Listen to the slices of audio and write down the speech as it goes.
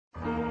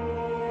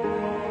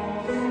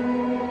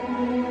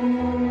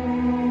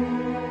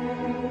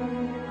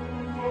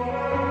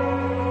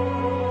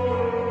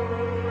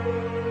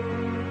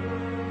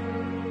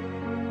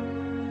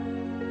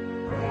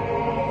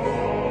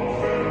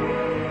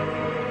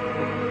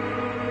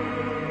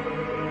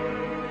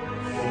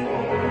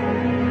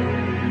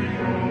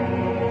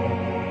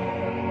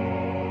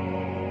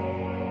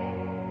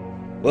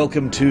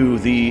Welcome to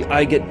the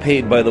I Get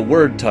Paid by the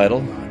Word title,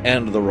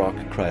 and The Rock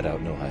Cried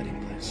Out No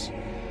Hiding Place.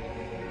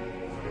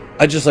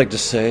 I'd just like to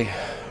say,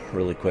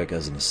 really quick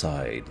as an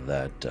aside,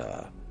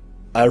 that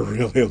I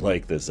really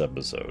like this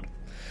episode.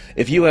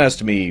 If you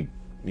asked me,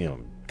 a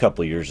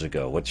couple of years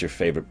ago, what's your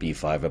favorite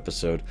B5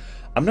 episode?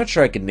 I'm not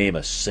sure I can name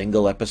a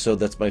single episode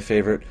that's my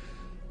favorite,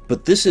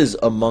 but this is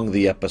among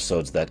the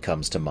episodes that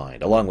comes to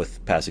mind, along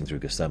with Passing Through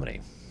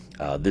Gethsemane.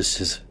 I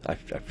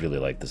really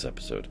liked this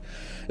episode.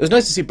 It was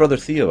nice to see Brother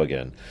Theo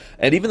again.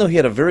 And even though he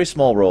had a very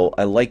small role,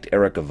 I liked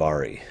Eric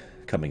Avari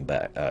coming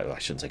back. I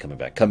shouldn't say coming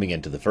back, coming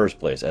into the first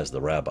place as the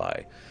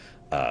rabbi.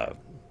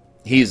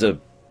 He's a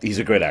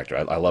great actor.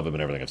 I love him in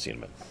everything I've seen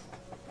him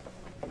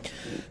in.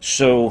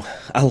 So,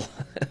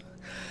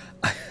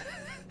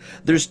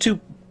 there's two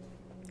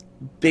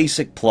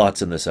basic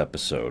plots in this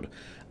episode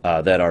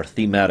that are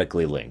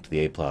thematically linked, the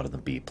A plot and the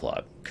B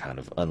plot, kind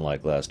of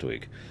unlike last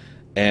week.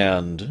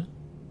 And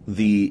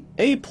the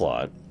A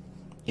plot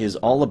is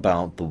all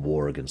about the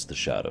war against the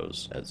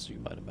shadows, as you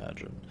might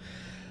imagine.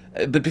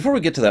 But before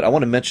we get to that, I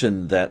want to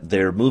mention that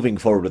they're moving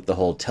forward with the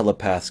whole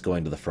telepaths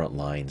going to the front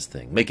lines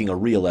thing, making a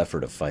real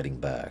effort of fighting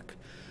back.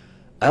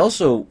 I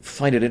also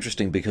find it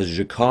interesting because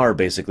Jakar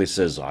basically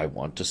says, I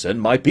want to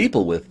send my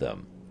people with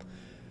them.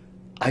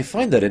 I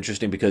find that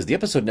interesting because the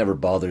episode never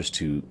bothers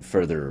to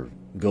further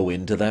go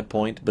into that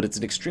point, but it's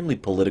an extremely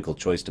political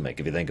choice to make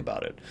if you think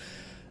about it.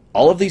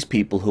 All of these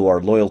people who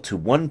are loyal to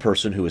one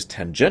person who is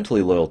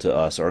tangentially loyal to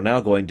us are now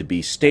going to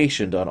be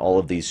stationed on all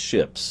of these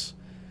ships.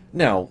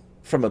 Now,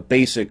 from a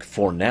basic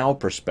for now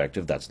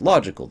perspective, that's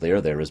logical. They are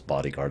there as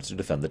bodyguards to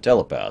defend the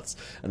telepaths.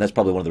 And that's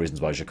probably one of the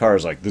reasons why Jakar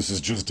is like, this is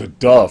just a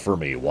duh for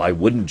me. Why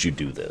wouldn't you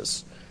do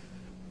this?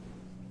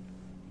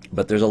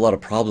 But there's a lot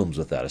of problems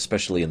with that,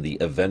 especially in the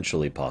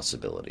eventually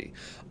possibility,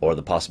 or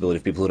the possibility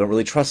of people who don't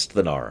really trust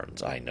the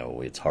Narns. I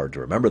know it's hard to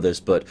remember this,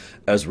 but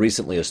as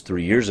recently as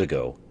 3 years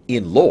ago,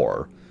 in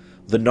lore,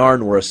 the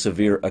Narn were a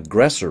severe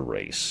aggressor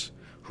race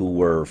who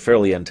were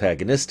fairly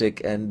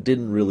antagonistic and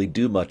didn't really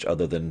do much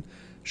other than,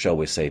 shall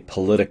we say,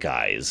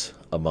 politicize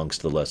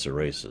amongst the lesser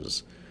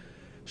races.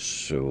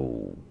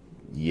 So,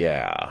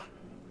 yeah.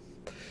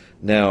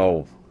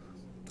 Now,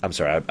 I'm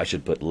sorry, I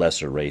should put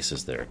lesser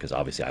races there, because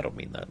obviously I don't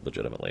mean that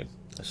legitimately.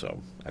 So,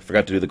 I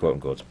forgot to do the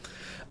quote-unquotes.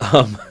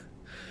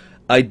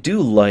 I do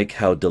like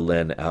how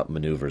Delenn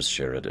outmaneuvers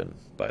Sheridan,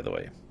 by the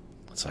way.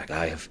 It's like,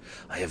 I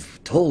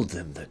have told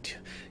them that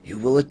you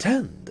will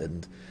attend,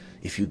 and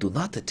if you do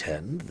not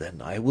attend,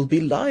 then I will be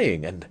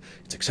lying, and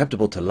it's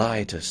acceptable to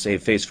lie to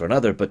save face for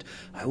another, but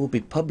I will be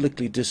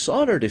publicly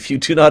dishonored if you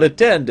do not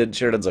attend. And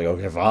Sheridan's like,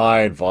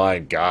 okay,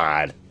 fine,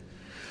 God.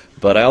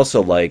 But I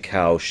also like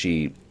how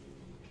she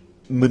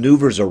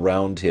maneuvers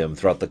around him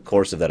throughout the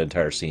course of that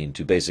entire scene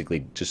to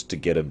basically just to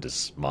get him to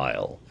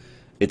smile.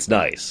 It's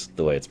nice,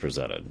 the way it's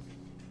presented.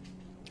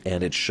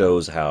 And it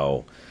shows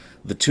how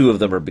the two of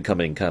them are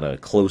becoming kind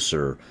of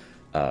closer,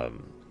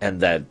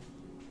 and that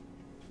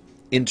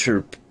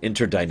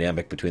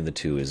interdynamic between the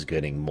two is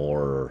getting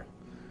more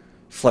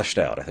fleshed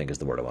out, I think is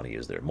the word I want to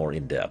use there, more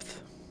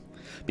in-depth.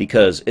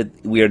 Because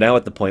we are now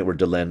at the point where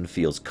Delenn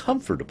feels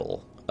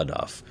comfortable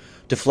enough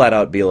to flat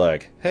out be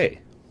like, hey.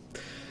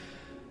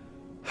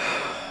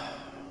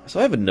 So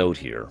I have a note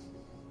here.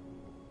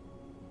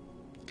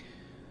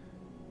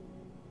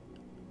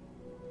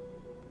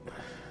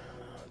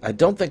 I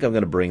don't think I'm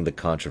going to bring the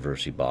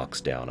controversy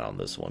box down on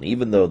this one,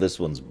 even though this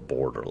one's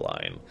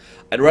borderline.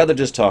 I'd rather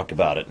just talk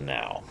about it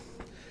now.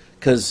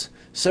 Because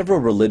several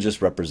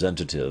religious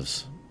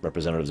representatives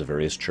of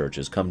various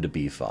churches, come to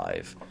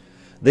B5.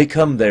 They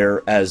come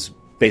there as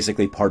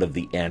basically part of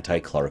the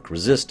anti-Clark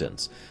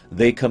resistance.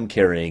 They come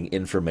carrying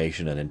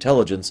information and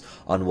intelligence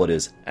on what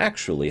is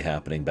actually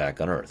happening back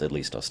on Earth, at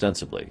least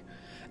ostensibly.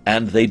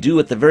 And they do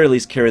at the very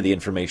least carry the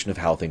information of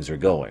how things are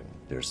going.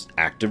 There's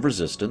active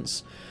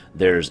resistance.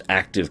 There's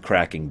active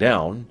cracking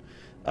down.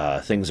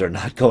 Things are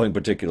not going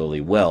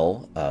particularly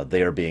well.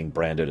 They are being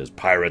branded as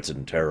pirates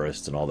and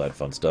terrorists and all that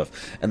fun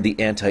stuff. And the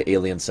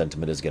anti-alien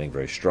sentiment is getting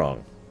very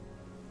strong.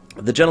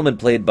 The gentleman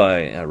played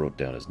by, I wrote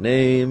down his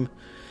name,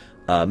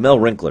 Mel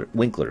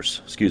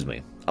Winklers, excuse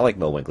me. I like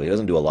Mel Winkler. He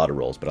doesn't do a lot of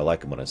roles, but I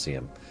like him when I see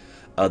him.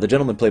 The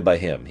gentleman played by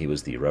him, he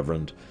was the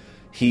Reverend.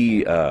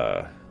 He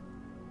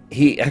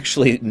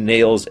actually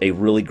nails a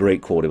really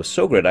great quote. It was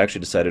so great, I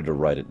actually decided to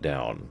write it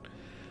down.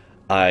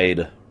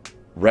 I'd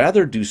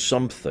rather do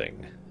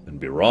something and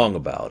be wrong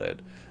about it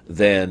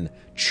than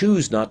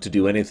choose not to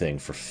do anything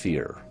for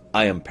fear.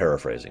 I am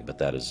paraphrasing, but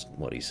that is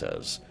what he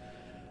says.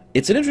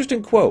 It's an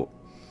interesting quote.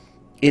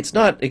 It's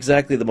not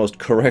exactly the most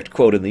correct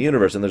quote in the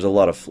universe, and there's a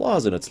lot of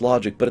flaws in its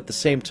logic, but at the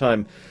same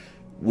time,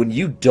 when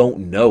you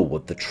don't know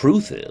what the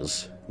truth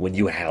is, when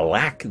you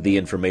lack the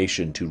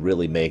information to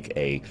really make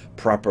a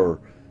proper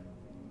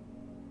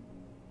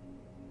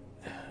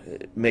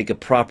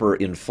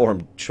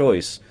informed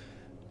choice,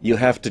 you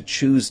have to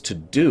choose to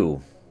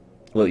do.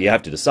 Well, you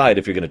have to decide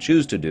if you're going to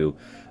choose to do,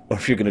 or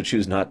if you're going to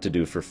choose not to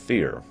do for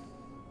fear.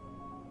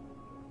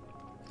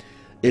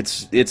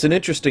 It's an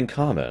interesting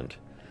comment.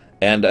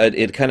 And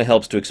it kind of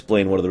helps to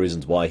explain one of the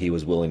reasons why he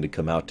was willing to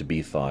come out to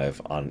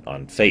B5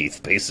 on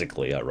faith,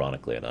 basically,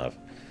 ironically enough.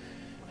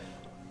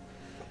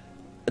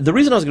 The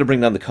reason I was going to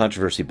bring down the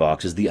controversy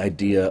box is the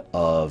idea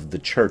of the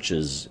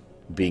churches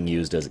being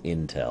used as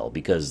intel,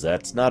 because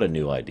that's not a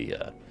new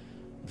idea.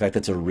 In fact,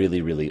 that's a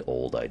really, really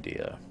old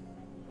idea.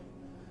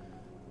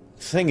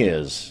 Thing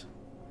is,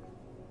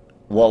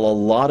 while a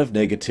lot of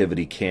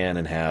negativity can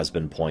and has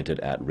been pointed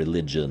at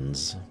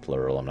religions,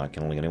 plural, I'm not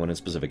calling anyone in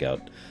specific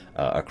out,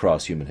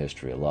 across human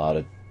history, a lot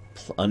of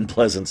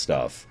unpleasant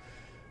stuff,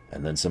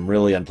 and then some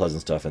really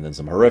unpleasant stuff, and then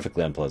some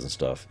horrifically unpleasant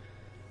stuff,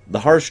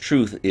 the harsh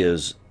truth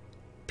is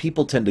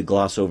people tend to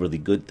gloss over the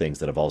good things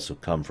that have also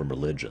come from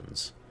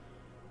religions.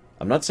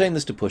 I'm not saying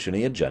this to push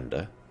any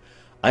agenda.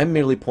 I'm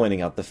merely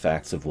pointing out the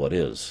facts of what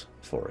is.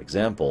 For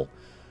example,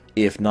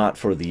 if not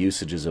for the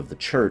usages of the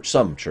church,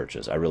 some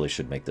churches, I really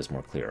should make this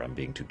more clear, I'm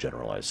being too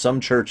generalized, some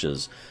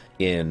churches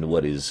in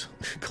what is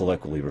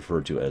colloquially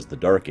referred to as the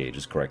Dark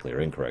Ages, correctly or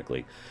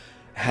incorrectly,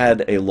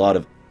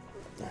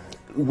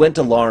 went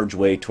a large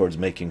way towards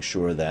making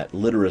sure that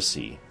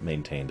literacy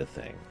maintained a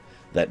thing,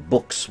 that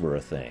books were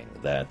a thing,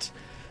 that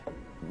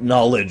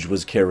knowledge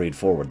was carried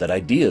forward, that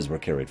ideas were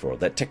carried forward,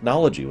 that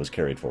technology was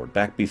carried forward.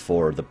 Back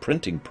before the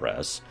printing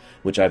press,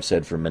 which I've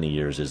said for many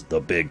years is the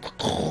big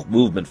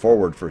movement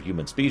forward for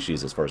human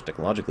species as far as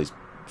technologically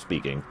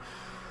speaking,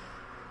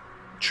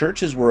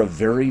 churches were a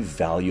very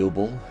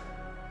valuable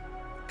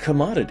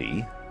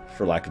commodity,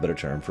 for lack of a better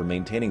term, for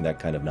maintaining that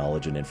kind of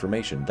knowledge and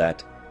information,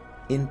 that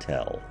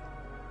intel.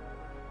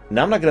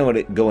 Now, I'm not going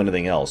to go into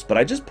anything else, but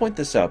I just point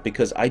this out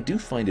because I do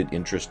find it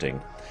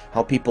interesting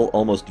how people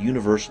almost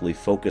universally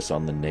focus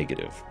on the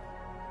negative.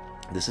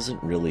 This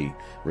isn't really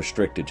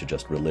restricted to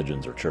just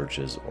religions or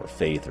churches or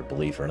faith or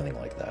belief or anything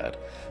like that.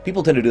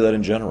 People tend to do that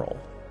in general.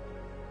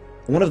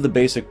 One of the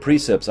basic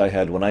precepts I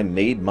had when I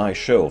made my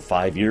show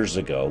 5 years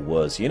ago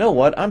was, you know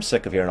what, I'm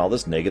sick of hearing all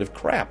this negative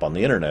crap on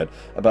the internet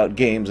about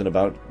games and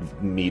about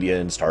media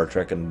and Star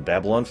Trek and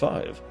Babylon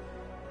 5.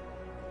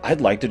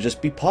 I'd like to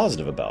just be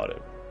positive about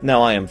it.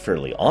 Now, I am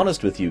fairly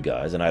honest with you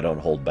guys, and I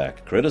don't hold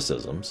back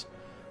criticisms,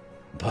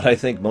 but I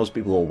think most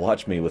people who will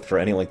watch me for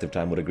any length of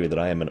time would agree that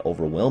I am an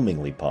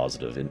overwhelmingly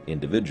positive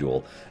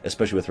individual,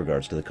 especially with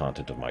regards to the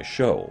content of my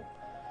show.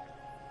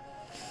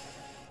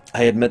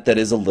 I admit that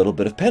is a little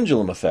bit of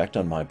pendulum effect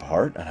on my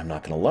part, and I'm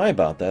not going to lie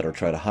about that or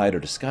try to hide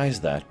or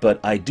disguise that, but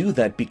I do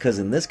that because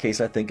in this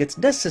case I think it's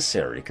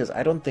necessary, because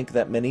I don't think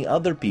that many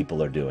other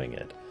people are doing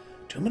it.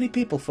 Too many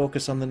people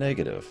focus on the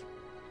negative.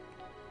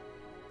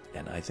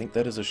 And I think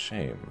that is a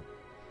shame.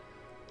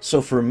 So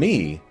for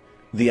me,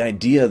 the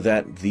idea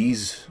that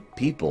these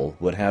people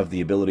would have the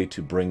ability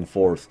to bring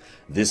forth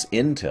this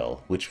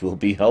intel, which will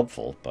be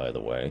helpful, by the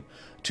way,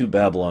 to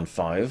Babylon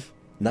 5,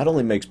 not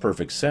only makes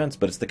perfect sense,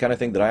 but it's the kind of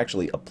thing that I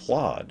actually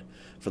applaud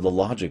for the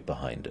logic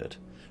behind it.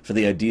 For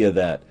the idea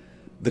that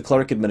the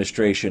Clark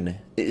administration,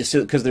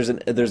 because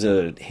there's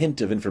a hint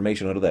of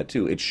information out of that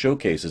too, it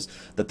showcases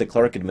that the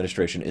Clark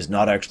administration is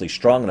not actually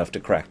strong enough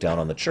to crack down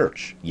on the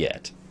church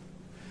yet.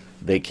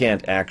 They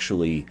can't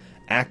actually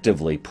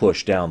actively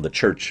push down the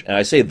church. And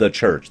I say the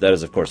church, that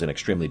is of course an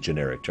extremely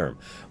generic term.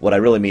 What I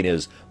really mean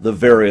is the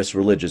various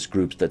religious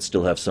groups that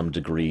still have some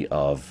degree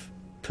of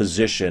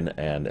position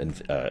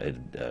and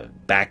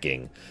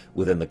backing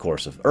within the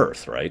course of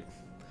Earth, right?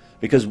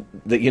 Because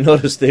you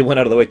notice they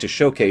went out of the way to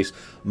showcase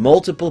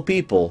multiple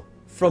people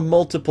from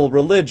multiple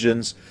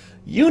religions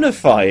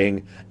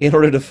unifying in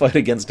order to fight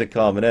against a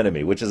common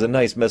enemy, which is a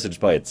nice message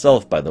by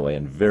itself, by the way,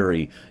 and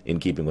very in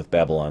keeping with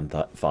Babylon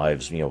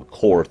 5's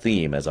core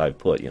theme, as I've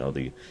put,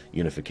 the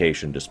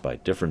unification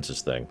despite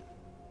differences thing.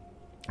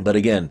 But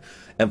again,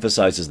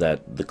 emphasizes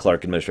that the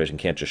Clark administration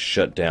can't just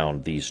shut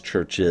down these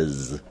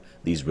churches,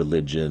 these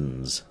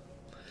religions,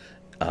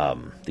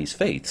 these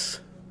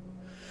faiths.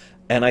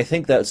 And I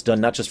think that's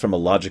done not just from a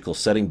logical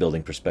setting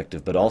building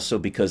perspective, but also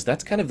because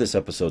that's kind of this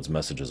episode's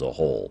message as a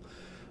whole,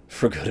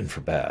 for good and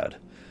for bad.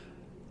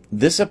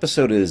 This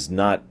episode is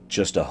not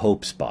just a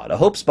hope spot. A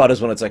hope spot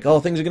is when it's like, oh,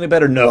 things are going to be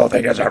better. No,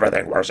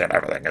 everything worse and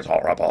everything is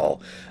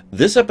horrible.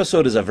 This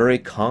episode is a very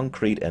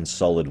concrete and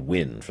solid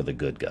win for the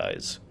good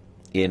guys,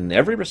 in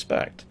every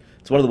respect.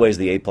 It's one of the ways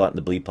the A-plot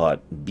and the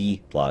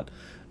B-plot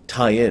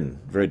tie in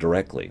very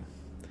directly.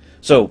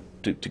 So,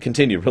 to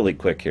continue really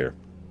quick here,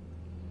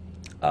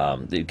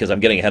 because I'm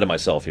getting ahead of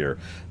myself here,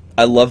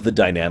 I love the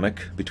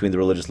dynamic between the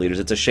religious leaders.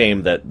 It's a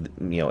shame that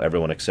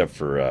everyone except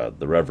for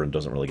the Reverend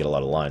doesn't really get a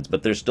lot of lines,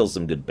 but there's still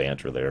some good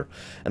banter there,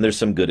 and there's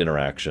some good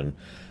interaction.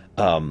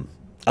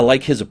 I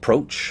like his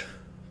approach,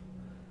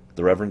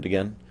 the Reverend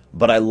again,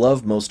 but I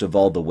love most of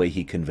all the way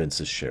he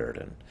convinces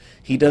Sheridan.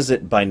 He does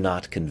it by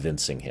not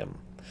convincing him.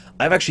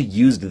 I've actually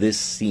used this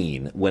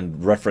scene when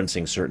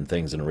referencing certain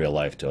things in real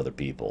life to other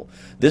people.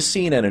 This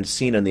scene and a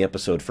scene in the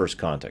episode First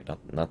Contact,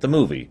 not the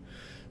movie,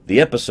 the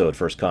episode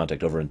First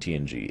Contact over in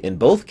TNG. In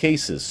both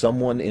cases,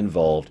 someone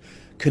involved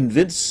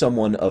convinced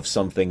someone of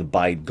something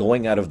by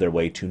going out of their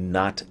way to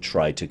not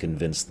try to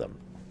convince them.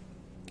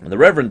 And the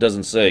Reverend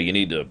doesn't say, you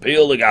need to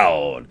appeal to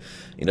God.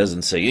 He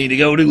doesn't say, you need to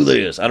go do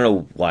this. I don't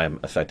know why I'm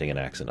affecting an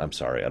accent. I'm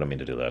sorry. I don't mean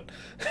to do that.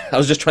 I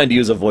was just trying to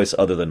use a voice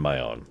other than my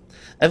own.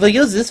 I will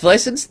use this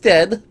voice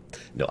instead.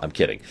 No, I'm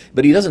kidding.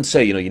 But he doesn't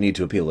say, you need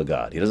to appeal to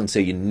God. He doesn't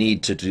say you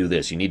need to do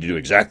this. You need to do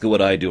exactly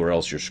what I do or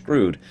else you're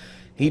screwed.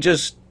 He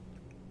says,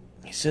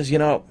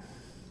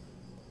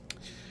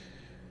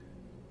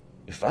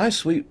 if I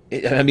sweep...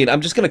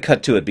 I'm just going to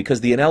cut to it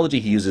because the analogy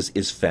he uses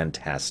is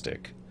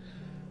fantastic.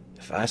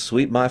 If I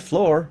sweep my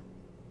floor,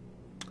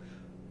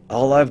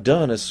 all I've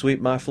done is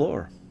sweep my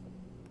floor.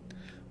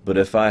 But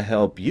if I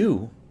help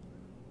you,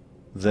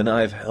 then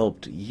I've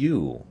helped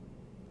you.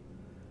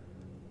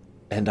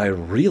 And I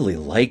really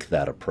like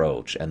that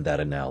approach and that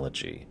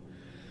analogy.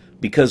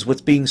 Because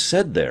what's being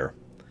said there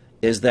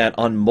is that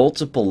on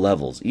multiple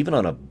levels, even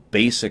on a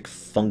basic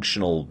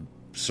functional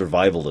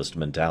survivalist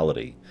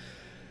mentality,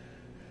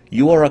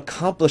 you are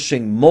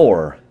accomplishing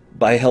more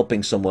by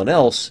helping someone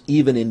else,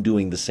 even in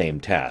doing the same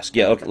task.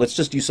 Yeah, okay, let's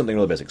just use something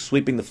really basic.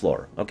 Sweeping the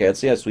floor. Okay, let's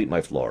say I sweep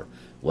my floor.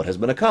 What has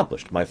been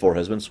accomplished? My floor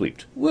has been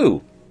swept.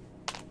 Woo!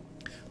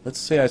 Let's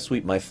say I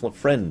sweep my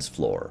friend's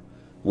floor.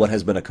 What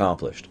has been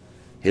accomplished?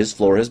 His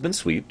floor has been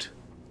swept,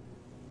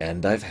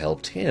 and I've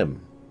helped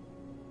him.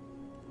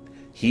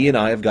 He and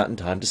I have gotten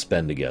time to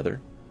spend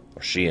together,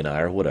 or she and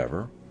I, or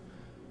whatever,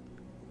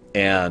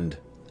 and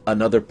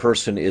another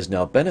person is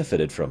now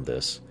benefited from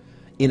this,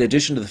 in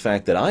addition to the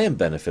fact that I am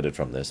benefited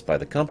from this by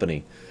the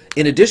company,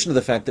 in addition to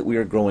the fact that we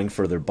are growing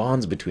further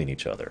bonds between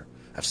each other.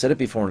 I've said it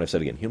before and I've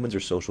said it again, humans are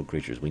social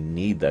creatures. We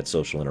need that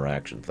social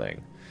interaction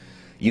thing.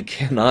 You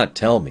cannot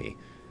tell me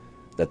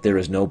that there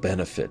is no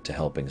benefit to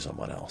helping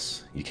someone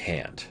else. You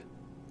can't.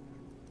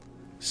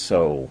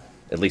 So,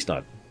 at least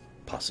not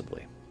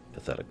possibly,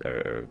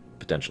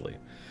 potentially.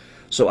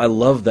 So I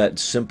love that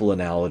simple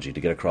analogy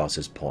to get across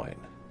his point.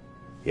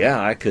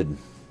 Yeah, I could,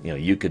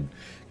 you could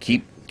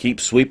keep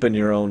sweeping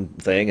your own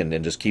thing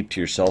and just keep to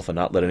yourself and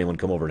not let anyone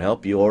come over and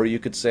help you, or you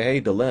could say, hey,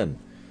 Delenn,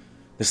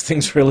 this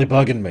thing's really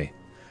bugging me,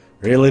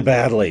 really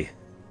badly.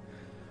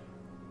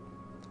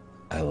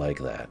 I like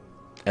that.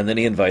 And then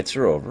he invites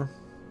her over.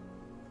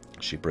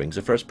 She brings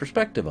a fresh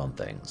perspective on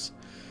things.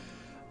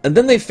 And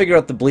then they figure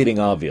out the bleeding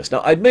obvious.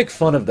 Now, I'd make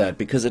fun of that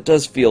because it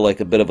does feel like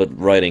a bit of a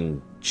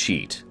writing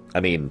cheat. I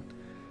mean,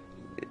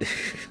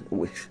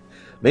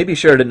 maybe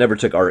Sheridan never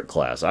took art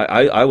class.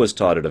 I was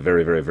taught at a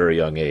very, very, very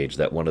young age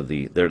that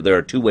there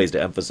are two ways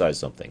to emphasize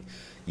something.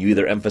 You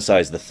either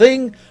emphasize the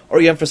thing,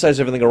 or you emphasize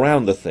everything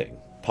around the thing.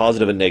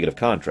 Positive and negative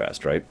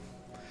contrast, right?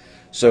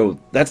 So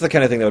that's the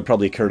kind of thing that would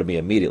probably occur to me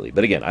immediately.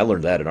 But again, I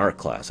learned that in art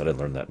class. I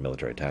didn't learn that in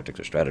military tactics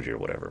or strategy or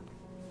whatever.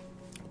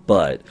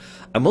 But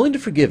I'm willing to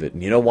forgive it.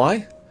 And you know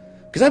why?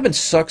 Because I've been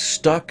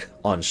stuck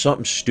on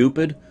something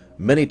stupid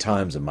many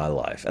times in my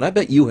life. And I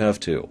bet you have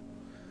too.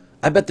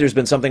 I bet there's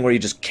been something where you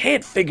just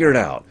can't figure it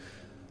out.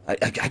 I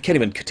can't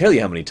even tell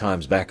you how many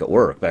times back at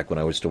work, back when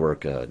I used to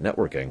work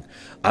networking,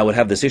 I would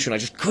have this issue and I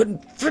just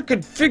couldn't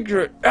frickin'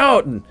 figure it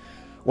out. And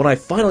when I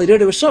finally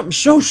did, it was something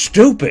so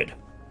stupid.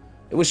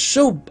 It was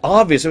so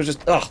obvious. It was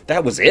just,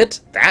 that was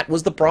it? That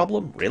was the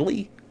problem?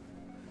 Really?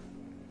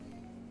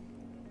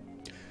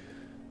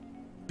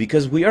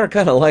 Because we are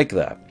kind of like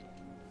that.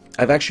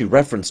 I've actually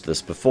referenced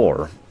this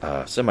before,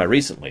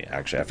 semi-recently,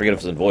 actually. I forget if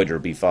it was in Voyager or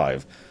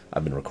B5.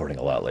 I've been recording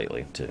a lot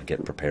lately to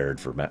get prepared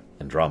for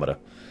Andromeda.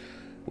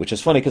 Which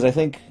is funny, because I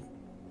think,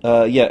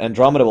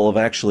 Andromeda will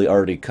have actually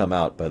already come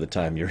out by the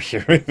time you're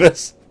hearing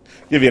this.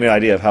 Give you an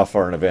idea of how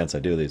far in advance I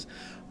do these.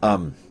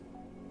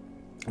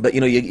 But,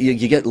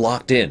 you get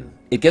locked in.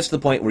 It gets to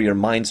the point where your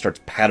mind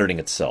starts patterning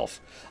itself.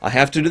 I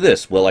have to do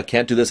this. Well, I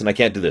can't do this, and I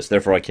can't do this.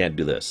 Therefore, I can't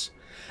do this.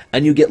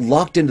 And you get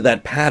locked into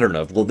that pattern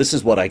of, well, this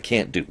is what I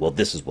can't do. Well,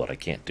 this is what I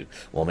can't do.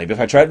 Well, maybe if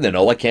I try it,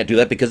 no, I can't do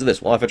that because of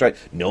this. Well, if I try,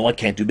 no, I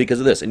can't do because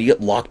of this. And you get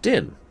locked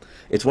in.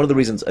 It's one of the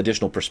reasons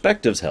additional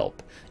perspectives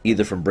help,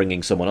 either from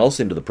bringing someone else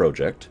into the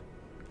project,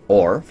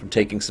 or from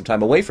taking some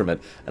time away from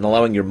it and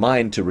allowing your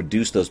mind to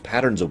reduce those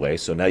patterns away,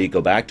 so now you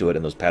go back to it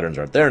and those patterns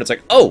aren't there, and it's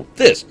like, oh,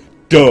 this,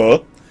 duh!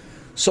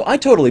 So I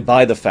totally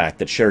buy the fact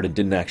that Sheridan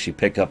didn't actually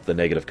pick up the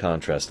negative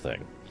contrast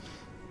thing.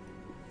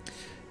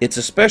 It's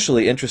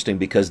especially interesting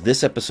because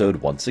this episode,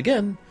 once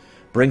again,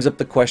 brings up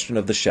the question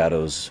of the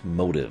Shadow's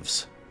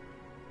motives.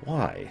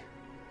 Why?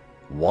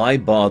 Why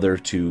bother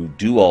to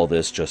do all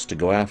this just to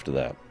go after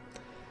that?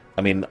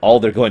 I mean, all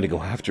they're going to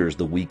go after is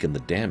the weak and the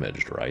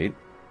damaged, right?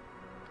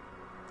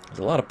 There's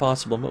a lot of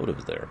possible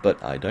motives there,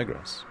 but I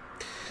digress.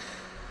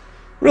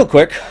 Real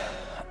quick,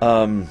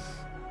 I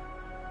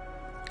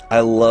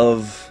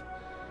love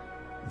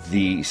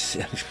the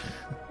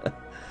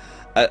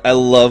I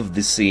love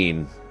the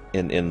scene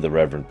in the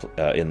Reverend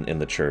in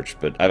the church,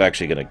 but I'm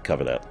actually going to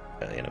cover that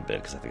in a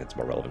bit because I think it's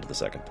more relevant to the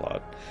second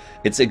plot.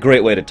 It's a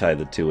great way to tie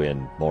the two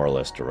in more or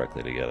less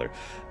directly together.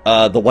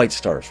 The White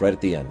Stars right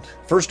at the end.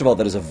 First of all,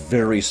 that is a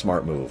very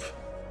smart move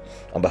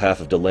on behalf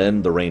of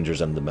Delenn, the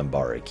Rangers, and the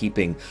Membari,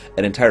 keeping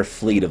an entire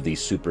fleet of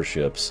these super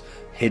ships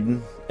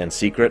hidden and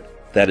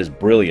secret. That is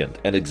brilliant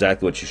and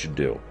exactly what you should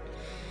do.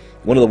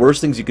 One of the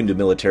worst things you can do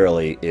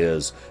militarily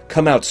is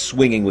come out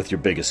swinging with your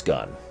biggest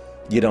gun.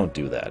 You don't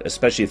do that,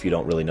 especially if you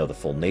don't really know the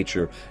full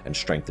nature and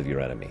strength of your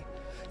enemy.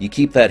 You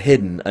keep that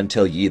hidden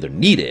until you either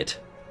need it,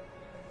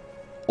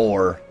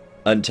 or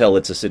until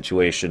it's a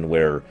situation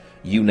where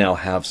you now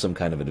have some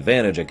kind of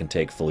advantage and can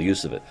take full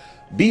use of it.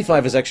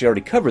 B5 has actually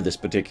already covered this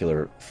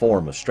particular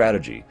form of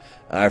strategy.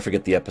 I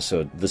forget the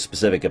episode, the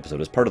specific episode.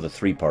 It's part of the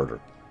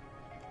three-parter,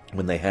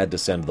 when they had to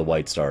send the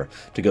White Star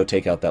to go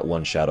take out that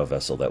one shadow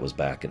vessel that was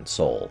back in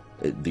Sol,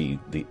 the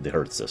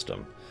Earth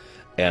system.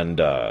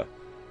 And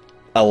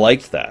I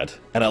liked that,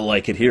 and I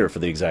like it here for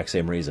the exact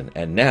same reason.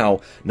 And now,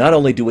 not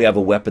only do we have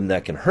a weapon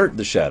that can hurt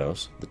the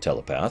shadows, the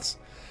telepaths,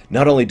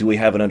 not only do we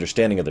have an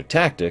understanding of their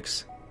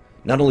tactics,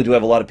 not only do we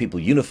have a lot of people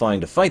unifying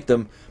to fight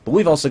them, but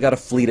we've also got a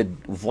fleet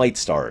of White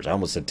Stars. I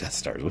almost said Death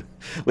Stars.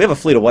 We have a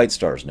fleet of White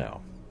Stars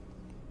now.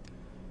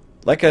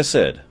 Like I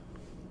said,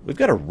 we've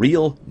got a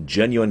real,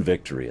 genuine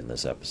victory in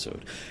this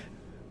episode.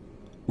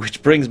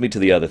 Which brings me to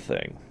the other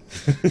thing.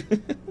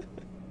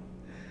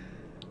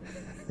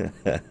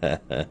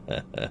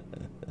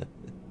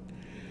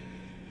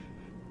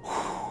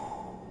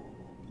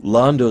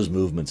 Lando's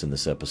movements in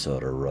this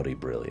episode are ruddy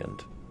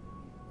brilliant.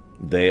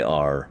 They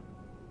are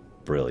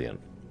brilliant.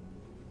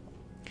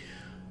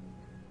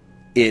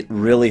 It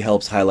really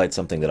helps highlight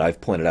something that I've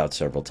pointed out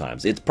several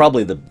times. It's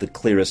probably the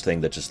clearest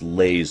thing that just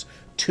lays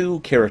two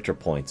character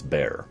points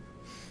bare.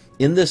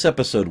 In this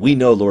episode, we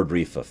know Lord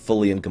Rifa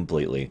fully and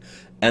completely,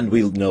 and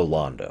we know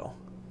Londo.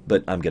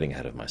 But I'm getting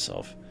ahead of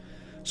myself.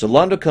 So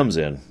Londo comes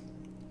in,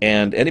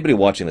 and anybody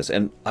watching this,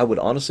 and I would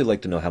honestly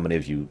like to know how many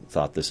of you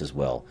thought this as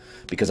well,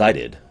 because I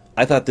did.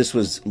 I thought this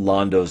was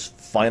Londo's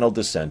final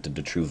descent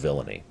into true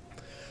villainy.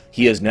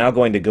 He is now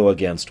going to go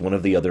against one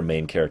of the other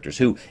main characters,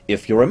 who,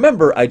 if you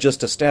remember, I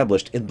just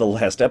established in the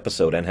last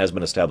episode, and has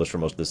been established for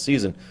most of this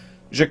season.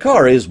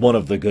 Jakar is one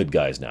of the good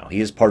guys now.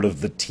 He is part of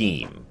the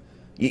team.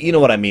 You know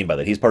what I mean by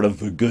that. He's part of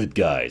the good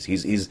guys.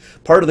 He's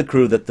part of the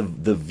crew that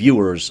the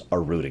viewers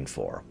are rooting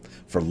for.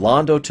 For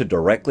Londo to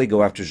directly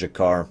go after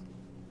Jakar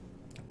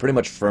pretty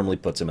much firmly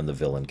puts him in the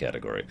villain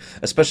category,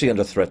 especially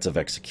under threats of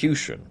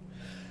execution.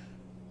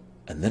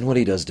 And then what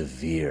he does to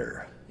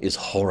Veer is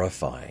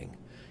horrifying.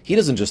 He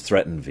doesn't just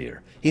threaten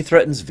Veer. He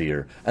threatens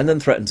Veer, and then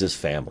threatens his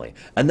family,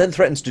 and then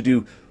threatens to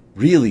do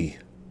really,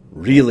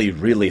 really,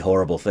 really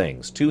horrible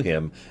things to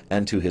him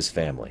and to his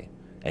family.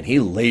 And he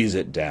lays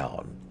it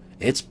down.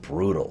 It's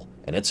brutal,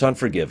 and it's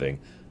unforgiving.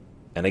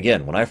 And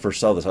again, when I first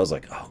saw this, I was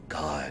like, oh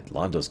God,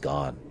 Londo's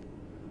gone.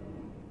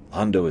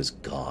 Londo is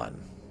gone.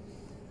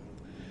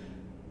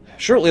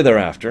 Shortly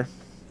thereafter,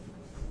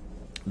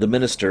 the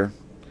minister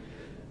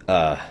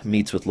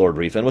meets with Lord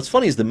Rifa. And what's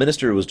funny is the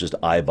minister was just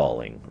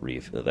eyeballing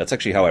Rifa. That's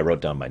actually how I wrote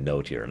down my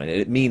note here. And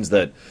it means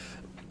that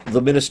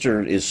the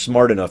minister is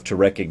smart enough to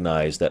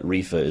recognize that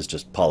Rifa is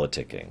just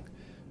politicking.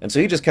 And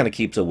so he just kind of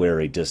keeps a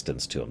wary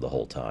distance to him the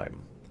whole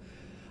time.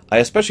 I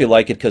especially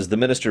like it because the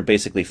minister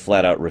basically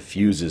flat out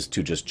refuses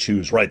to just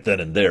choose right then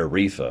and there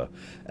Rifa.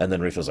 And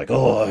then Rifa's like,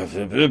 oh,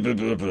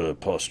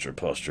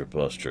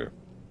 posture.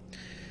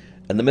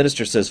 And the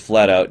minister says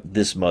flat out,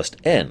 this must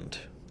end.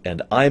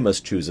 And I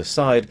must choose a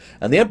side,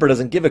 and the Emperor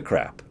doesn't give a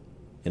crap.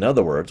 In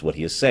other words, what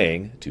he is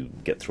saying, to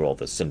get through all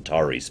the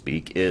Centauri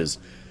speak, is,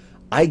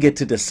 I get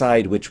to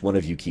decide which one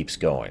of you keeps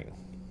going.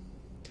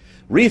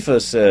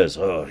 Rifa says,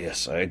 oh,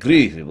 yes, I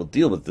agree, we will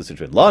deal with this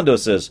situation. Londo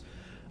says,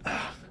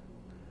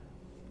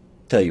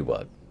 tell you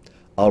what,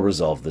 I'll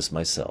resolve this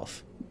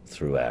myself,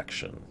 through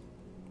action.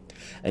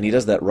 And he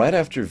does that right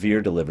after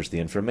Veer delivers the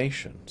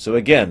information. So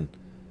again,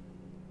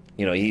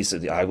 you know, he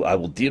said, I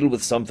will deal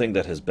with something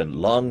that has been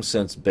long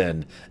since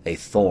been a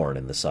thorn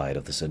in the side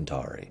of the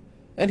Centauri.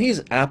 And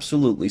he's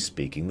absolutely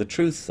speaking the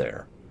truth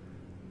there.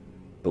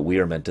 But we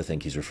are meant to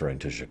think he's referring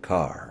to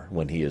Jakar,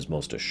 when he is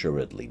most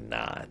assuredly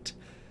not.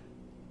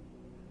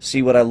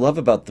 See, what I love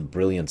about the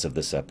brilliance of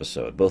this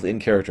episode, both in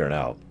character and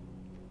out,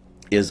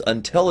 is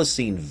until a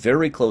scene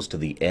very close to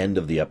the end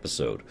of the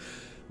episode,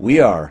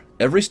 we are,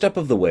 every step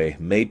of the way,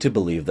 made to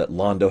believe that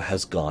Londo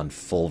has gone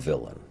full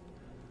villain.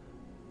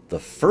 The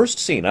first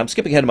scene, I'm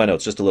skipping ahead of my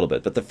notes just a little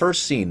bit, but the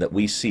first scene that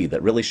we see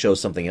that really shows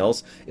something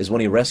else is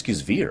when he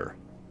rescues Veer.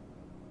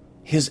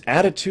 His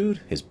attitude,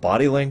 his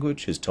body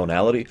language, his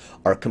tonality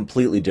are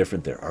completely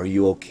different there. Are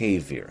you okay,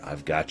 Veer?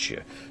 I've got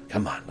you.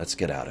 Come on, let's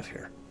get out of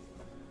here.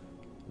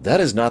 That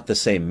is not the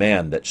same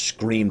man that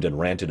screamed and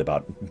ranted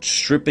about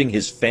stripping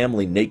his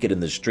family naked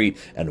in the street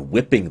and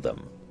whipping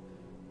them.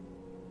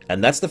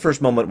 And that's the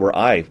first moment where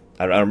I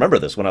remember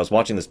this when I was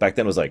watching this back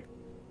then, was like,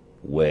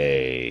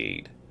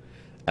 wait.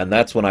 And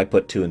that's when I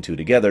put two and two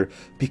together,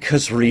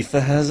 because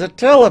Rifa has a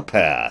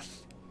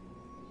telepath.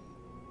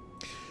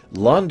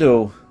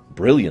 Londo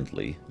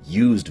brilliantly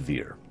used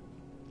Veer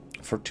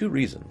for two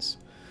reasons.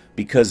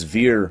 Because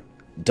Veer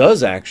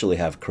does actually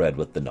have cred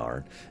with the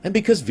Narn, and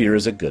because Veer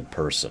is a good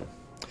person.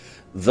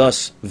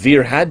 Thus,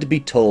 Veer had to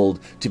be told,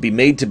 to be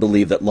made to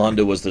believe that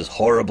Londo was this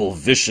horrible,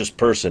 vicious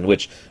person,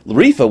 which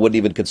Rifa wouldn't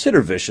even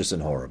consider vicious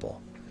and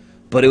horrible.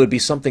 But it would be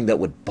something that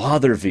would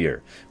bother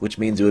Veer, which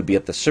means it would be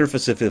at the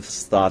surface of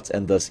his thoughts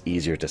and thus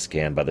easier to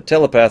scan by the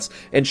telepaths,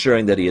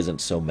 ensuring that he isn't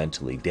so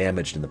mentally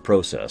damaged in the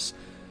process.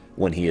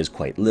 when he is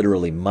quite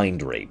literally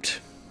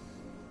mind-raped.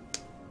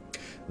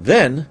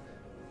 Then,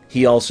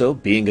 he also,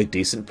 being a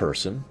decent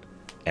person,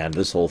 and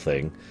this whole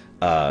thing,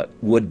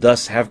 would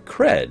thus have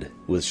cred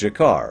with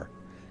G'Kar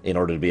in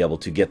order to be able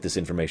to get this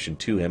information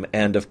to him.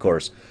 And, of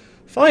course,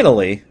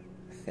 finally,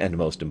 and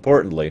most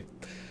importantly,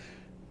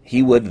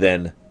 he would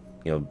then,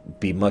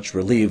 be much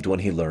relieved when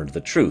he learned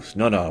the truth.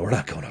 No, we're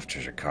not going after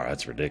G'Kar.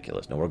 That's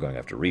ridiculous. No, we're going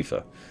after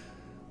Rifa.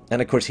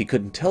 And, of course, he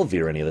couldn't tell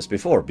Veer any of this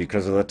before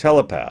because of the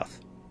telepath.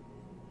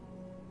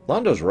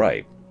 Lando's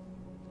right.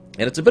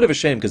 And it's a bit of a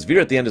shame because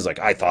Veer at the end is like,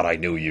 I thought I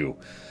knew you.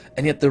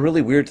 And yet the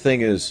really weird thing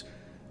is,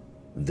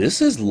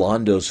 this is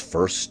Lando's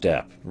first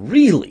step,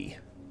 really,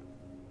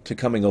 to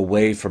coming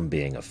away from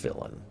being a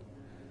villain.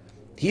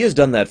 He has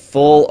done that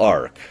full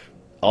arc,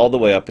 all the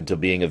way up until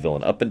being a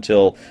villain, up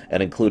until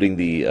and including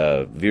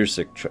the Veer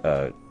Sick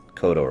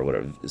Kodo or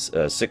whatever,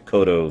 Sick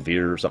Kodo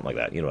Veer, something like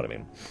that, you know what I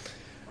mean.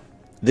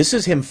 This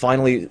is him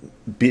finally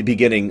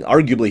beginning,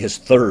 arguably his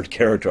third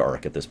character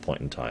arc at this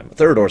point in time,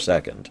 third or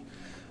second,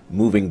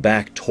 moving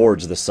back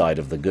towards the side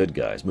of the good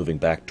guys, moving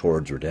back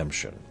towards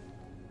redemption.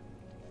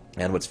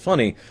 And what's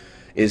funny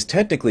is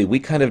technically we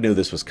kind of knew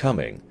this was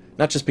coming,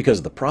 not just because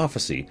of the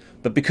prophecy,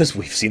 but because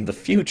we've seen the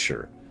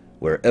future,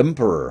 where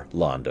Emperor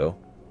Lando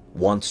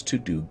wants to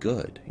do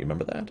good. You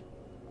remember that?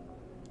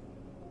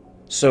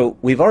 So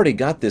we've already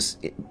got this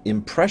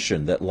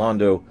impression that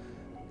Lando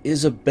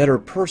is a better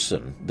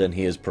person than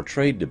he is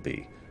portrayed to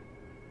be.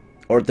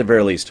 Or at the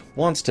very least,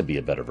 wants to be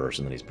a better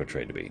person than he's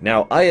portrayed to be.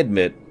 Now, I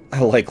admit, I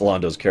like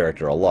Lando's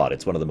character a lot.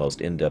 It's one of the most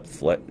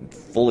in-depth,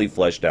 fully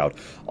fleshed out,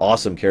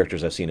 awesome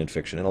characters I've seen in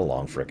fiction in a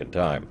long frickin'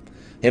 time.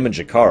 Him and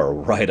G'Kar are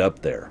right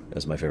up there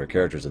as my favorite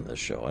characters in this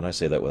show, and I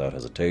say that without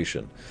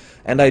hesitation.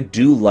 And I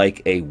do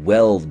like a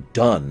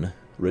well-done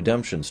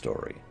redemption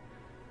story.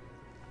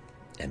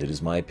 And it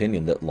is my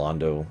opinion that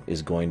Lando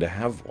is going to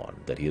have one,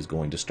 that he is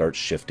going to start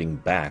shifting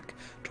back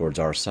towards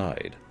our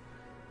side.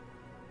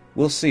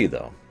 We'll see,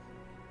 though.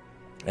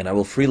 And I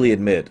will freely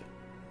admit,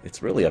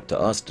 it's really up to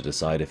us to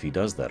decide if he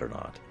does that or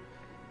not.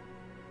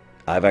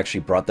 I've actually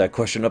brought that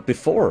question up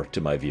before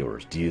to my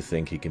viewers. Do you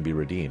think he can be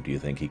redeemed? Do you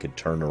think he could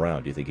turn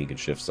around? Do you think he could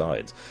shift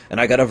sides? And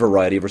I got a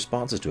variety of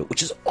responses to it,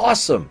 which is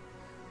awesome!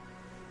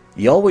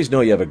 You always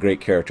know you have a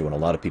great character when a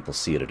lot of people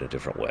see it in a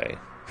different way.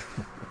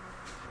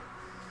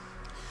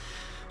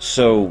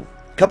 So,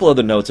 a couple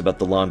other notes about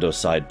the Lando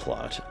side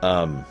plot.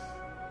 I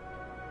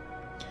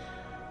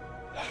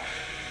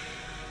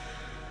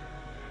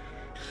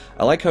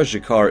like how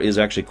G'Kar is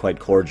actually quite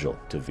cordial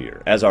to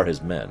Veer, as are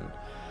his men.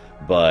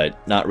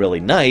 But not really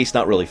nice,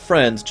 not really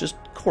friends, just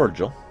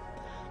cordial.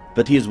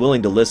 But he is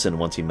willing to listen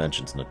once he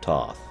mentions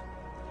Natoth.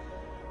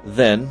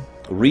 Then,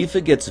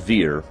 Rifa gets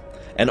Veer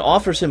and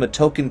offers him a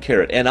token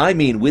carrot, and I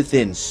mean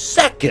within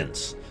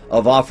seconds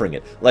of offering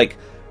it. Like,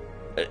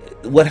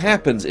 what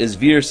happens is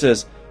Veer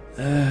says,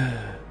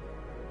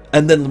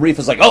 and then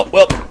Rifa's like, oh,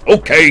 well,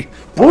 okay,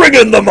 bring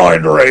in the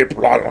mind rape.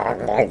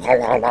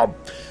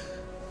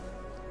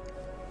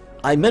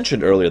 I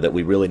mentioned earlier that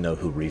we really know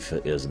who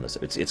Rifa is in this.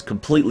 It's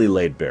completely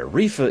laid bare.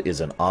 Rifa is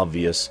an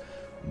obvious,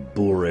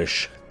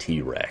 boorish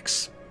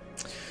T-Rex.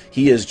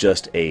 He is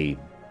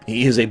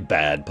a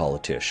bad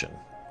politician.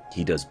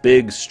 He does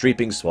big,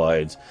 streeping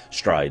strides,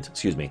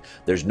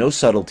 There's no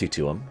subtlety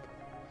to him.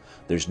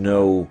 There's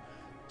no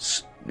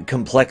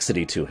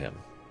complexity to him.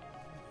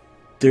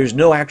 There's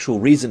no actual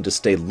reason to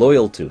stay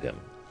loyal to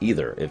him,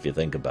 either, if you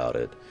think about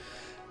it.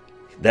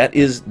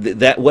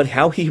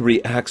 How he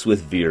reacts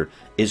with Veer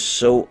is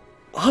so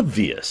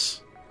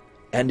obvious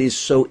and is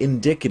so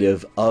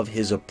indicative of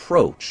his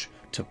approach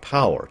to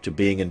power, to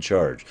being in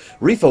charge.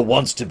 Rifa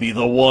wants to be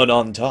the one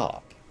on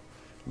top.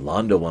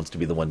 Lando wants to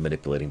be the one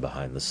manipulating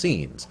behind the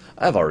scenes.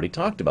 I've already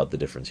talked about the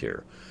difference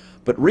here.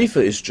 But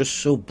Rifa is just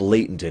so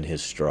blatant in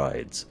his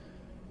strides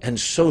and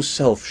so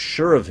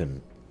self-sure of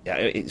him.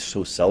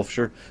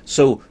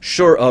 So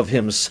sure of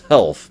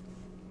himself.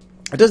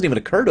 It doesn't even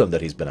occur to him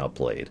that he's been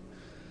outplayed.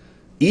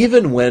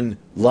 Even when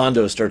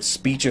Lando starts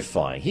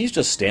speechifying, he's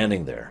just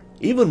standing there.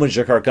 Even when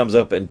G'Kar comes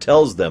up and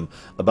tells them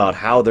about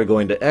how they're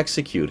going to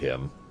execute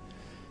him,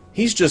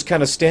 he's just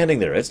kind of standing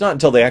there. It's not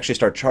until they actually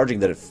start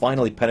charging that it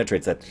finally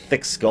penetrates that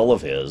thick skull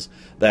of his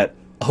that,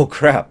 oh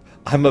crap,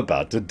 I'm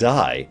about to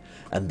die.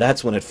 And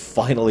that's when it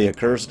finally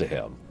occurs to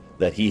him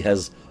that he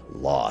has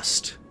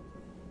lost.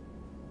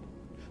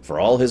 For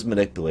all his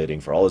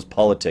manipulating, for all his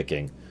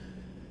politicking,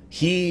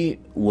 he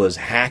was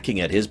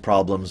hacking at his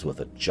problems with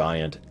a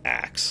giant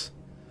axe.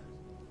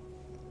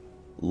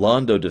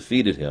 Lando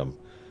defeated him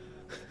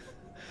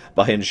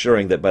by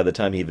ensuring that by the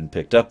time he even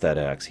picked up that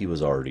axe, he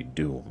was already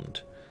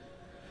doomed.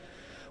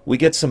 We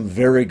get some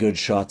very good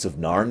shots of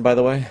Narn, by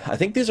the way. I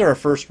think these are our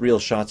first real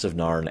shots of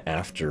Narn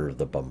after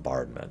the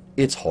bombardment.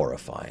 It's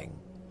horrifying.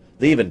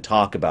 They even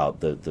talk about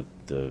the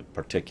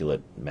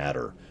particulate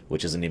matter,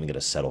 which isn't even going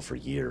to settle for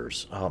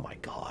years. Oh my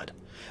god.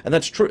 And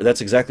that's true.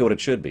 That's exactly what it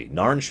should be.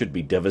 Narn should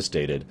be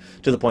devastated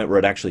to the point where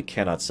it actually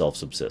cannot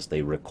self-subsist.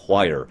 They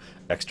require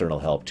external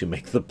help to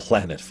make the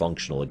planet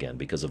functional again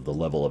because of the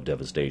level of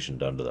devastation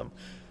done to them.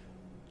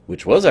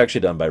 Which was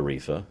actually done by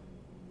Rifa.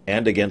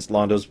 and against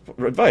Londo's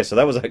advice. So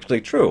that was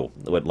actually true,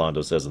 what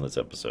Londo says in this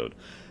episode.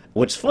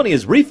 What's funny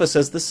is Rifa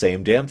says the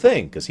same damn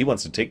thing, because he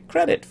wants to take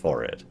credit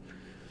for it.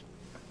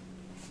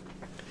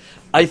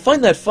 I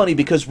find that funny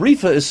because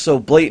Rifa is so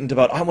blatant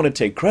about, I want to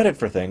take credit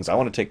for things, I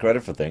want to take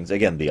credit for things.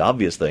 Again, the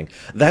obvious thing.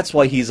 That's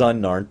why he's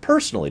on Narn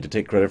personally, to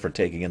take credit for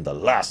taking in the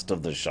last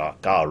of the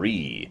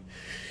Shakari.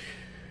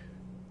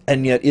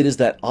 And yet it is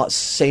that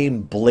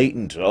same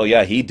blatant, oh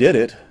yeah, he did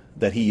it,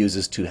 that he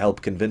uses to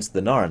help convince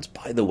the Narns.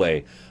 By the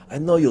way, I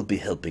know you'll be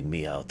helping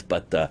me out,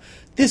 but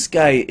this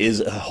guy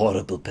is a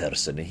horrible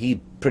person, and he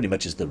pretty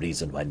much is the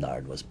reason why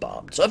Narn was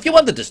bombed. So if you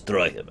want to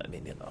destroy him, I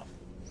mean, you know.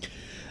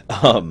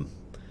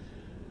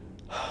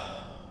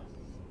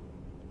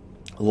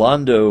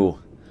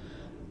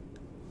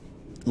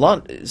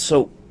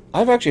 So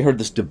I've actually heard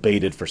this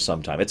debated for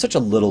some time. It's such a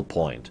little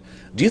point.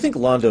 Do you think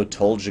Londo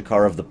told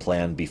Jakar of the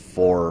plan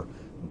before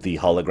the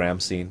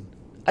hologram scene?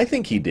 I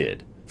think he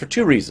did, for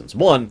two reasons.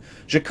 One,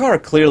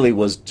 Jakar clearly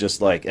was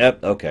just like,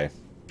 okay,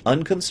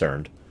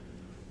 unconcerned.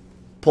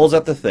 Pulls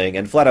out the thing,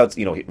 and flat out,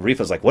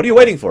 Rifa's like, what are you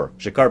waiting for?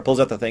 Jakar pulls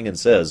out the thing and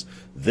says,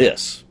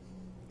 this.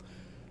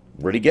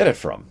 Where'd he get it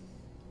from?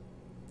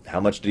 How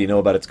much did he know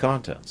about its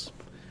contents?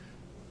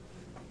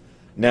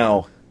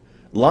 Now,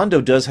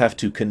 Londo does have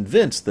to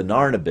convince the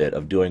Narn a bit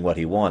of doing what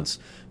he wants,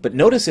 but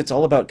notice it's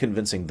all about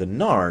convincing the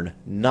Narn,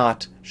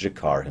 not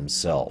Jakar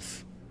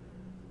himself.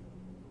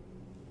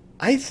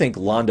 I think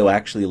Londo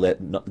actually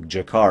let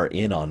Jakar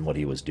in on what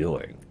he was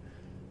doing.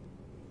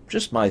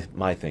 Just my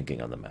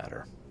thinking on the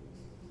matter.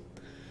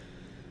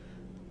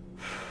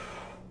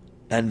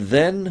 And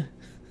then...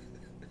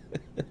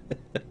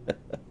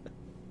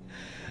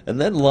 and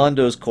then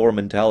Londo's core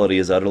mentality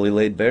is utterly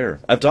laid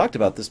bare. I've talked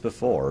about this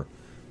before,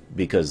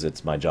 because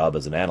it's my job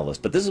as an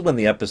analyst, but this is when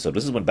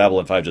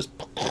Babylon 5 just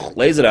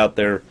lays it out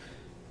there,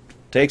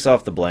 takes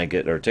off the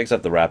blanket, or takes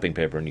off the wrapping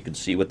paper, and you can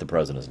see what the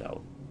president's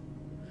know.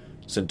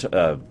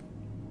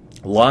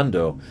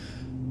 Londo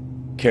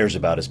cares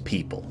about his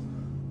people.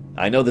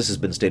 I know this has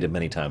been stated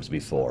many times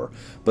before,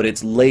 but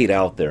it's laid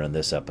out there in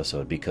this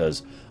episode,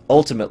 because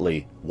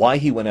ultimately, why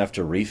he went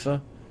after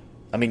Rifa?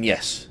 I mean,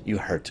 yes, you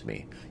hurt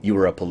me. You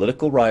were a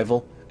political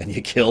rival, and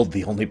you killed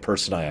the only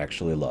person I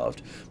actually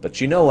loved. But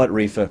you know what,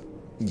 Rifa?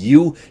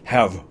 You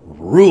have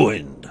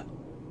ruined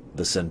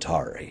the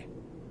Centauri.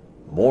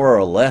 More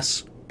or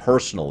less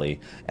personally,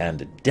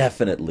 and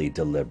definitely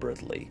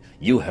deliberately.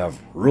 You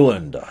have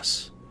ruined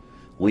us.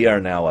 We are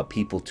now a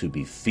people to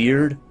be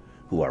feared,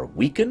 who are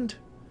weakened,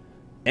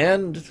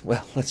 and,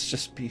 well,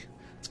 let's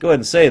go ahead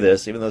and say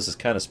this, even though this is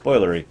kind of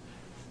spoilery.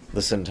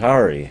 The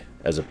Centauri,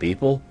 as a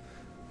people,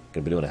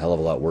 going to be doing a hell of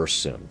a lot worse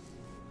soon.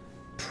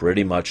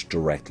 Pretty much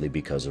directly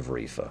because of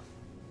Rifa.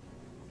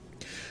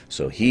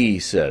 So he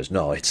says,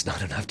 no, it's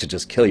not enough to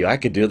just kill you. I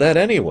could do that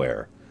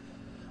anywhere.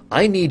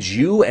 I need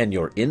you and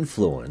your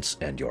influence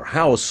and your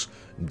house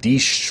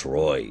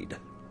destroyed.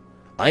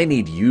 I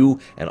need you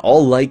and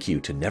all like you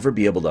to never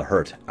be able to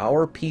hurt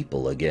our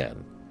people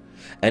again.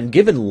 And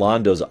given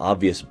Londo's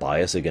obvious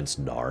bias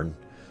against Narn,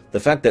 the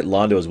fact that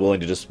Londo is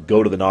willing to just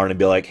go to the Narn and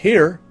be like,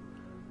 here,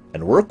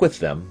 and work with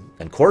them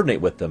and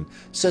coordinate with them,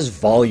 says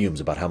volumes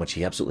about how much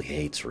he absolutely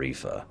hates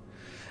Rifa.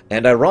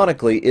 And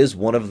ironically is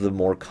one of the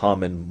more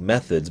common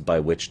methods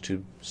by which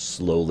to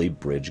slowly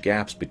bridge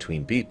gaps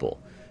between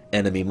people.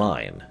 Enemy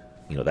mine.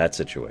 That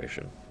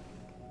situation.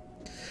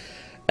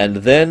 And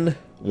then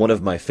one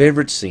of my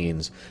favorite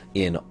scenes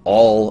in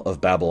all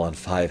of Babylon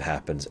 5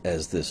 happens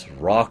as this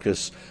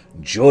raucous,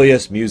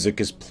 joyous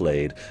music is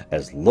played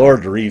as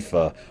Lord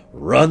Rifa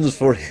runs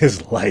for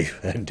his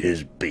life and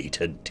is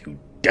beaten to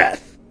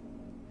death.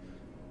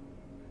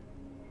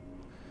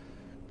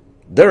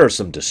 There are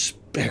some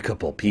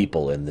despicable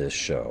people in this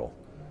show.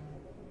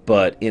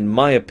 But in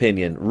my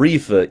opinion,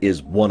 Rifa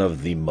is one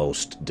of the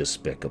most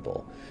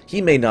despicable.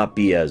 He may not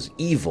be as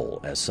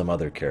evil as some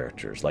other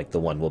characters, like the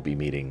one we'll be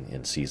meeting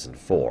in Season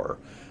 4.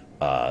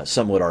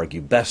 Some would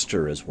argue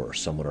Bester is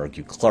worse. Some would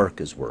argue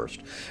Clark is worse.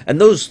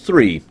 And those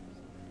three,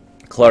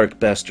 Clark,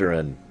 Bester,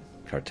 and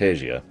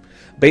Cartesia,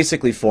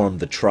 basically form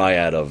the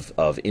triad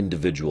of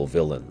individual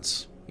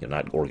villains.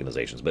 Not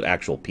organizations, but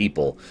actual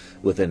people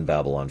within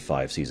Babylon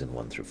 5, Season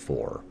 1 through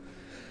 4.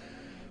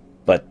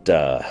 But,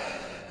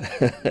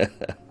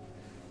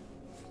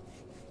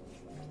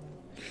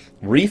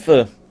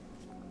 Rifa,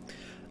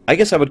 I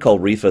guess I would call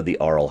Rifa the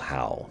Arl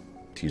Howe,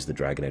 to use the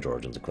Dragon Age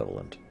Origins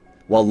equivalent.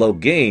 While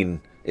Logain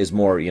is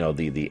more,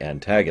 the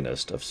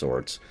antagonist of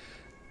sorts,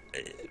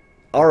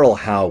 Arl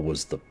Howe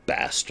was the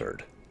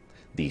bastard.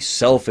 The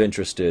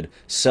self-interested,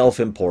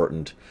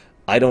 self-important,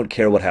 I don't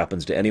care what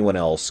happens to anyone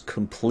else,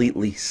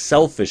 completely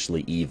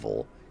selfishly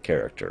evil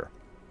character.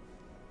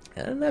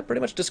 And that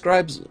pretty much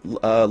describes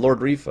Lord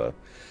Rifa.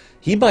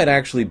 He might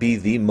actually be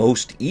the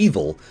most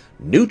evil,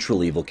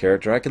 neutral evil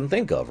character I can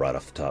think of right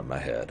off the top of my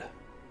head.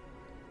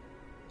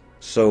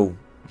 So,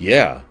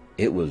 yeah,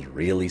 it was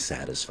really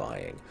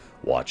satisfying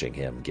watching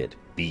him get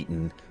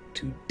beaten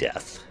to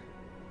death.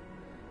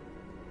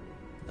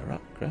 The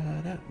rock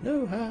cried out,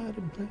 no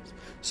hiding place.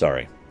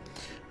 Sorry.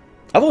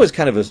 I've always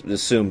kind of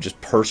assumed, just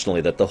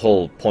personally, that the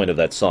whole point of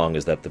that song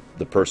is that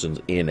the person's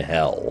in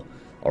hell,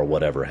 or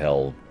whatever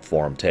hell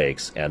form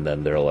takes, and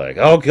then they're like,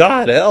 "Oh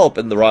God, help!"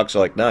 And the rocks are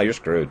like, "No, you're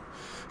screwed."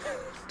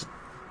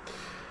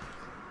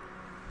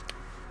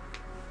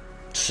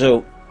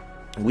 So,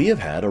 we have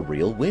had a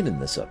real win in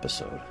this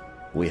episode.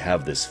 We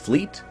have this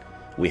fleet,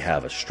 we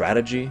have a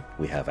strategy,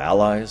 we have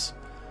allies,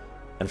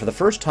 and for the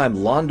first time,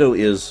 Londo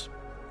is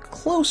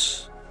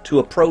close to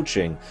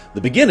approaching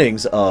the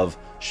beginnings of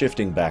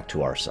shifting back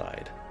to our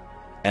side.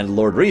 And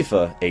Lord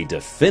Rifa, a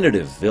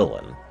definitive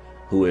villain,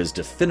 who is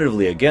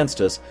definitively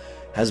against us,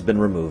 has been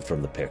removed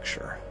from the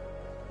picture.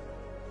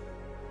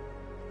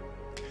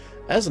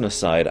 As an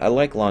aside, I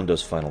like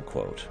Londo's final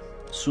quote.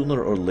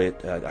 Sooner or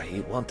later,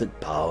 he wanted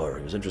power,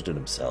 he was interested in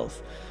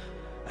himself.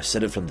 I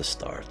said it from the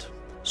start.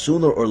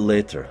 Sooner or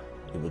later,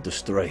 it would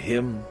destroy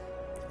him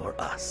or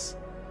us.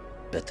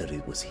 Better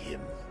it was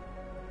him.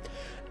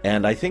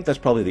 And I think that's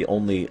probably the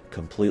only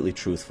completely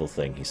truthful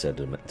thing he said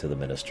to the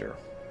minister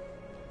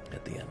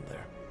at the end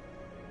there.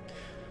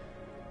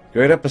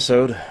 Great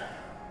episode.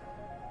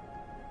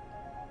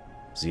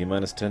 Z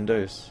minus 10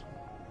 days.